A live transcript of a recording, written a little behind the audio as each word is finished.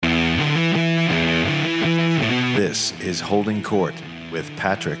This is Holding Court with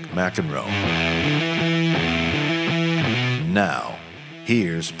Patrick McEnroe. Now,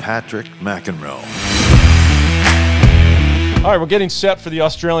 here's Patrick McEnroe. All right, we're getting set for the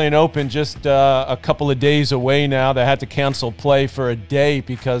Australian Open, just a couple of days away now. They had to cancel play for a day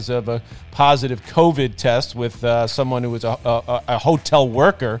because of a positive COVID test with someone who was a hotel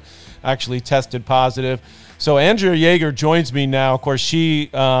worker actually tested positive. So Andrea Jaeger joins me now. Of course, she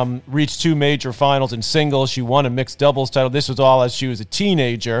reached two major finals in singles. She won a mixed doubles title. This was all as she was a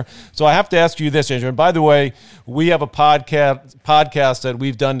teenager. So I have to ask you this, Andrea. And by the way, we have a podcast that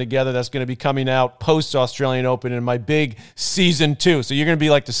we've done together that's going to be coming out post-Australian Open in my big season 2. So you're going to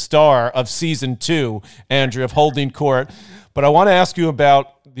be like the star of season 2, Andrea, of Holding Court. But I want to ask you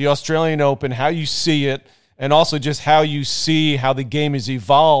about the Australian Open, how you see it, and also just how you see how the game has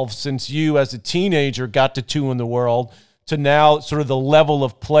evolved since you, as a teenager, got to 2 in the world to now sort of the level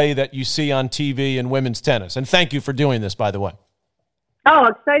of play that you see on TV in women's tennis. And thank you for doing this, by the way. Oh,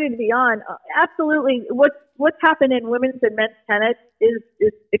 excited to be on. Absolutely. What's happened in women's and men's tennis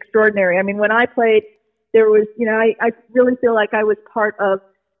is extraordinary. I mean, when I played, there was, I really feel like I was part of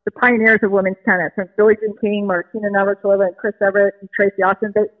the pioneers of women's tennis, and Billie Jean King, Martina Navratilova, and Chris Evert, and Tracy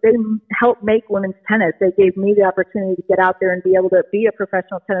Austin. They helped make women's tennis. They gave me the opportunity to get out there and be able to be a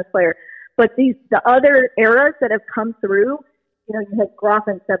professional tennis player. But the other eras that have come through, you had Graf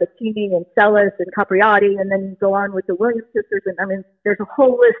and Sabatini and Sellis and Capriati, and then you go on with the Williams sisters. And I mean, there's a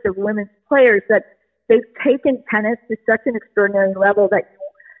whole list of women's players that they've taken tennis to such an extraordinary level that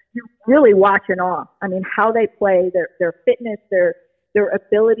you really watch in awe. I mean, how they play, their fitness, their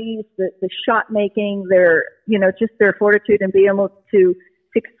abilities, the shot making, just their fortitude and being able to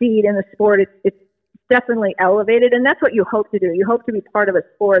succeed in the sport. It's definitely elevated, and that's what you hope to do. You hope to be part of a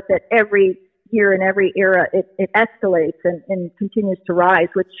sport that every year in every era it escalates and continues to rise,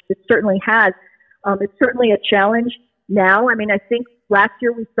 which it certainly has. It's certainly a challenge now. I mean, I think last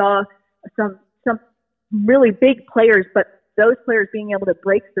year we saw some really big players, but those players being able to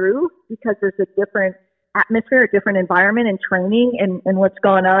break through because there's a different atmosphere, a different environment and training and what's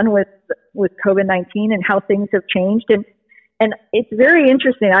gone on with COVID-19 and how things have changed. And it's very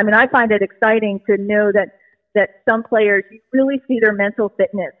interesting. I mean, I find it exciting to know that some players, you really see their mental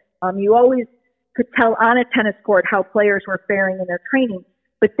fitness. You always could tell on a tennis court how players were faring in their training,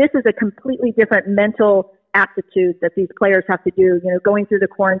 but this is a completely different mental aptitude that these players have to do, going through the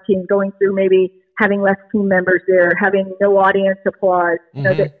quarantine, going through maybe having less team members there, having no audience applause,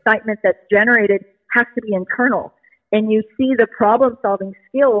 the excitement that's generated has to be internal. And you see the problem-solving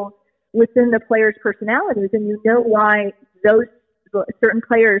skills within the players' personalities, and you know why those certain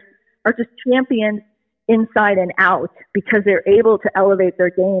players are just champions inside and out, because they're able to elevate their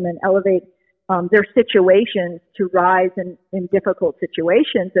game and elevate their situations to rise in difficult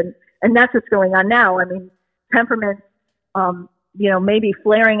situations. And that's what's going on now. I mean, temperaments, maybe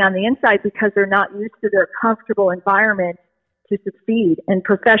flaring on the inside because they're not used to their comfortable environment to succeed. And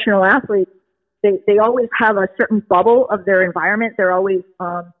professional athletes, they always have a certain bubble of their environment. They're always,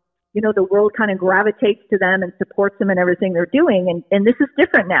 the world kind of gravitates to them and supports them in everything they're doing. And this is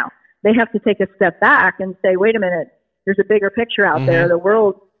different now. They have to take a step back and say, wait a minute, there's a bigger picture out there. The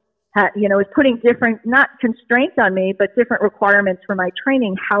world, is putting different, not constraints on me, but different requirements for my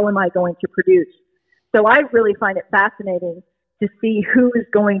training. How am I going to produce? So I really find it fascinating to see who is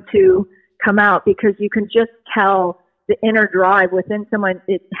going to come out, because you can just tell the inner drive within someone.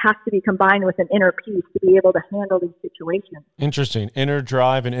 It has to be combined with an inner peace to be able to handle these situations. Interesting. Inner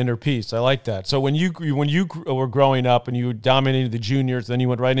drive and inner peace. I like that. So when you were growing up and you dominated the juniors, then you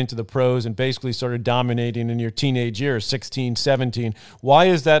went right into the pros and basically started dominating in your teenage years, 16, 17. Why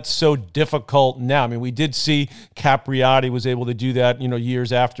is that so difficult now? I mean, we did see Capriati was able to do that,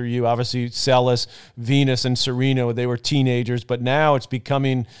 years after you. Obviously, Sellis, Venus, and Serena, they were teenagers, but now it's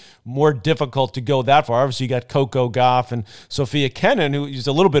becoming more difficult to go that far. Obviously, you got Coco Gauff and Sofia Kenin, who is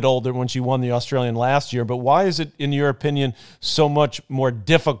a little bit older when she won the Australian last year. But why is it, in your opinion, so much more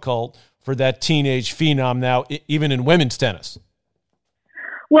difficult for that teenage phenom now, even in women's tennis?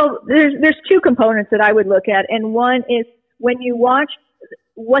 Well, there's two components that I would look at. And one is when you watch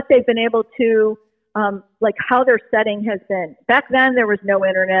what they've been able to, like how their setting has been. Back then, there was no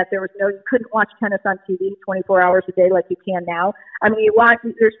internet. You couldn't watch tennis on TV 24 hours a day like you can now. I mean,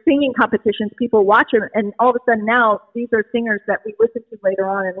 there's singing competitions, people watch them, and all of a sudden now, these are singers that we listen to later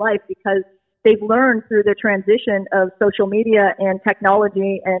on in life because they've learned through the transition of social media and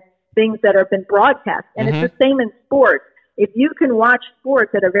technology and things that have been broadcast. And it's the same in sports. If you can watch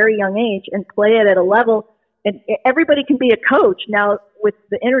sports at a very young age and play it at a level, and everybody can be a coach now with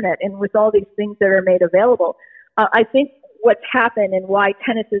the internet and with all these things that are made available. I think what's happened and why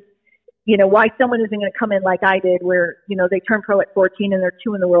tennis is why someone isn't going to come in like I did, where, they turn pro at 14 and they're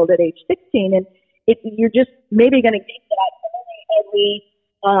 2 in the world at age 16. And you're just maybe going to get that every,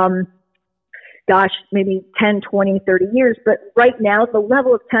 maybe 10, 20, 30 years. But right now, the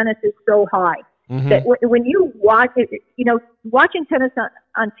level of tennis is so high that when you watch it, watching tennis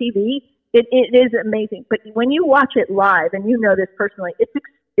on TV, it is amazing. But when you watch it live, and you know this personally,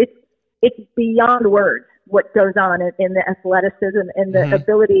 it's beyond words what goes on in the athleticism and the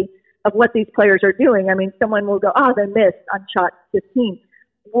ability of what these players are doing. I mean, someone will go, they missed on shot 15.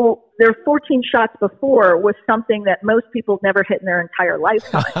 Well, their 14 shots before was something that most people never hit in their entire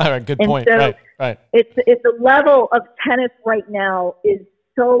lifetime. All right, good point. So right. It's the level of tennis right now is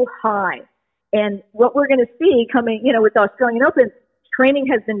so high. And what we're going to see coming, with the Australian Open, training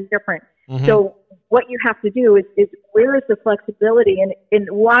has been different. So what you have to do is where is the flexibility, and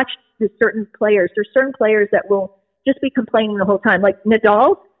watch the certain players. There's certain players that will just be complaining the whole time. Like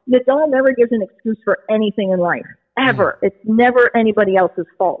Nadal never gives an excuse for anything in life, ever. It's never anybody else's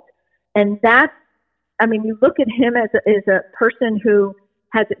fault. And you look at him as a person who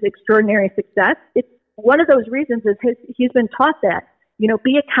has extraordinary success. It's one of those reasons is he's been taught that,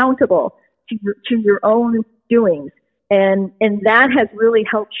 be accountable to your own doings. And that has really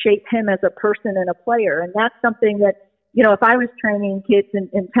helped shape him as a person and a player. And that's something that, if I was training kids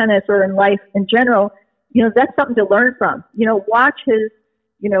in tennis or in life in general, that's something to learn from. Watch his,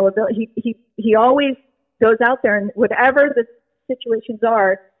 he always goes out there, and whatever the situations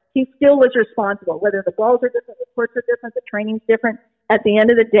are, he still was responsible. Whether the balls are different, the courts are different, the training's different. At the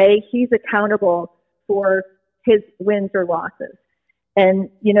end of the day, he's accountable for his wins or losses. And,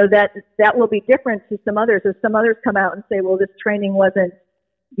 that will be different to some others. If some others come out and say, well, this training wasn't,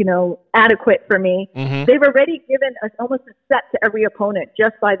 adequate for me, they've already given almost a set to every opponent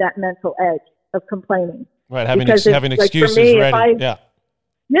just by that mental edge of complaining. Right, having excuses me, ready.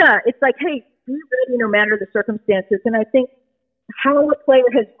 Yeah, it's like, hey, be ready no matter the circumstances. And I think how a player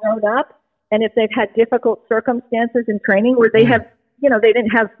has grown up, and if they've had difficult circumstances in training where they have, they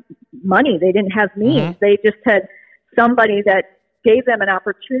didn't have money, they didn't have means, they just had somebody that gave them an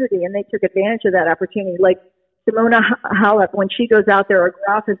opportunity, and they took advantage of that opportunity. Like Simona Halep, when she goes out there, or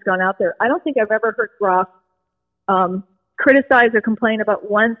Graf has gone out there, I don't think I've ever heard Graf criticize or complain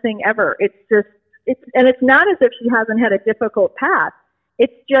about one thing ever. It's not as if she hasn't had a difficult path.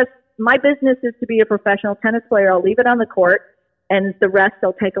 It's just, my business is to be a professional tennis player. I'll leave it on the court, and the rest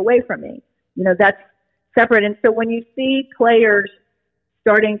they'll take away from me. That's separate. And so when you see players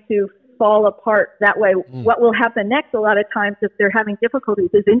starting to fall apart that way, what will happen next a lot of times if they're having difficulties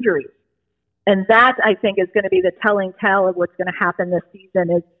is injuries. And that, I think, is going to be the telling tale of what's going to happen this season,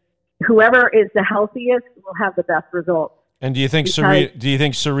 is whoever is the healthiest will have the best results. And do you think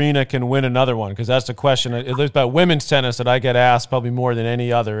Serena can win another one? Because that's the question. At least about women's tennis that I get asked probably more than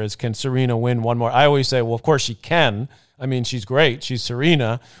any other is, can Serena win one more? I always say, well, of course she can. I mean, she's great. She's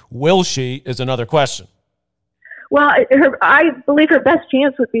Serena. Will she is another question. Well, I believe her best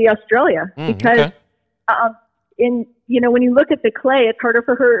chance would be Australia, because when you look at the clay, it's harder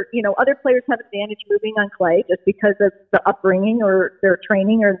for her. Other players have advantage moving on clay just because of the upbringing or their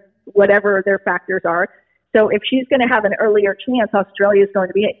training or whatever their factors are. So if she's going to have an earlier chance, Australia is going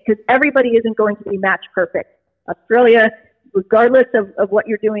to be it, because everybody isn't going to be match perfect. Australia, regardless of what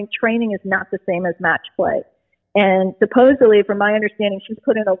you're doing, training is not the same as match play. And supposedly, from my understanding, she's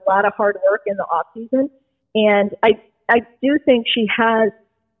put in a lot of hard work in the off season. And I do think she has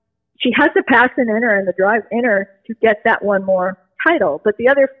the passion in her and the drive in her to get that one more title. But the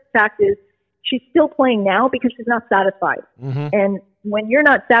other fact is she's still playing now because she's not satisfied. And when you're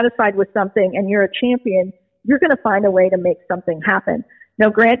not satisfied with something and you're a champion, you're going to find a way to make something happen. Now,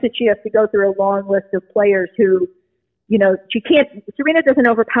 granted, she has to go through a long list of players who, Serena doesn't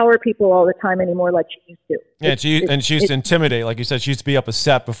overpower people all the time anymore like she used to. Yeah, she used to intimidate. Like you said, she used to be up a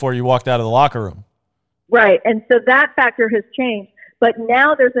set before you walked out of the locker room. Right, and so that factor has changed. But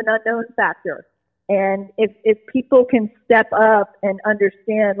now there's an unknown factor. And if people can step up and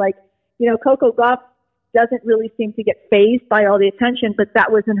understand, Coco Gauff doesn't really seem to get fazed by all the attention, but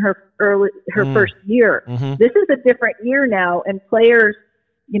that was in her first year. This is a different year now, and players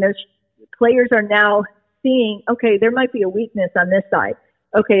are now seeing, okay, there might be a weakness on this side.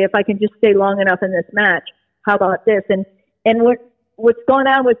 Okay, if I can just stay long enough in this match, how about this? And what's going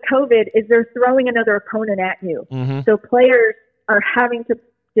on with COVID is they're throwing another opponent at you. So players are having to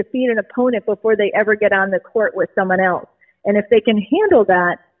defeat an opponent before they ever get on the court with someone else. And if they can handle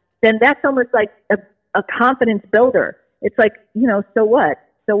that, then that's almost like a confidence builder. It's like, so what?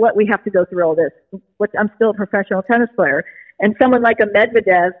 So what? We have to go through all this. I'm still a professional tennis player. And someone like a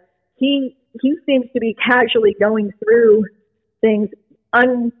Medvedev, he seems to be casually going through things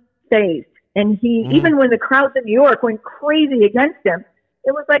unfazed. And he, even when the crowds in New York went crazy against him,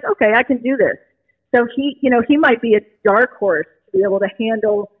 it was like, okay, I can do this. So he, he might be a dark horse to be able to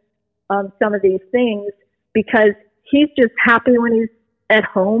handle some of these things, because he's just happy when he's at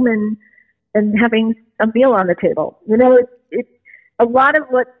home and having a meal on the table. It's a lot of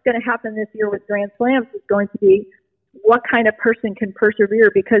what's going to happen this year with Grand Slams is going to be what kind of person can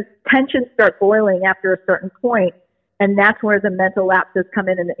persevere, because tensions start boiling after a certain point, and that's where the mental lapses come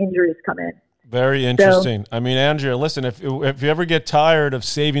in and the injuries come in. Very interesting. I mean, Andrea, listen, if you ever get tired of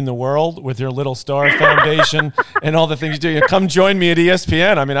saving the world with your Little Star Foundation and all the things you do, come join me at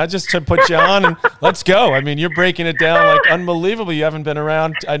ESPN. I mean, I just put you on and let's go. I mean, you're breaking it down like unbelievable. You haven't been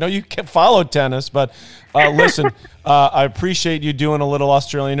around. I know you followed tennis, but listen, I appreciate you doing a little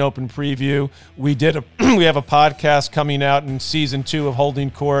Australian Open preview. We have a podcast coming out in season 2 of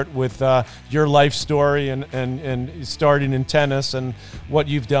Holding Court with your life story and starting in tennis and what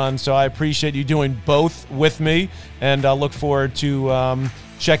you've done. So I appreciate you doing both with me, and I look forward to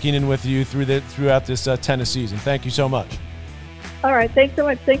checking in with you throughout this tennis season. Thank you so much. All right. Thanks so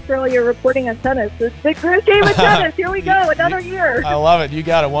much. Thanks for all your reporting on tennis. It's the great game of tennis. Here we go. Another year. I love it. You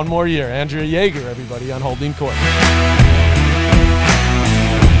got it. One more year. Andrea Jaeger, everybody, on Holding Court.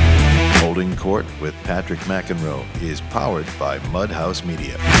 Holding Court with Patrick McEnroe is powered by Mudhouse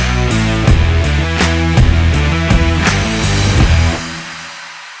Media.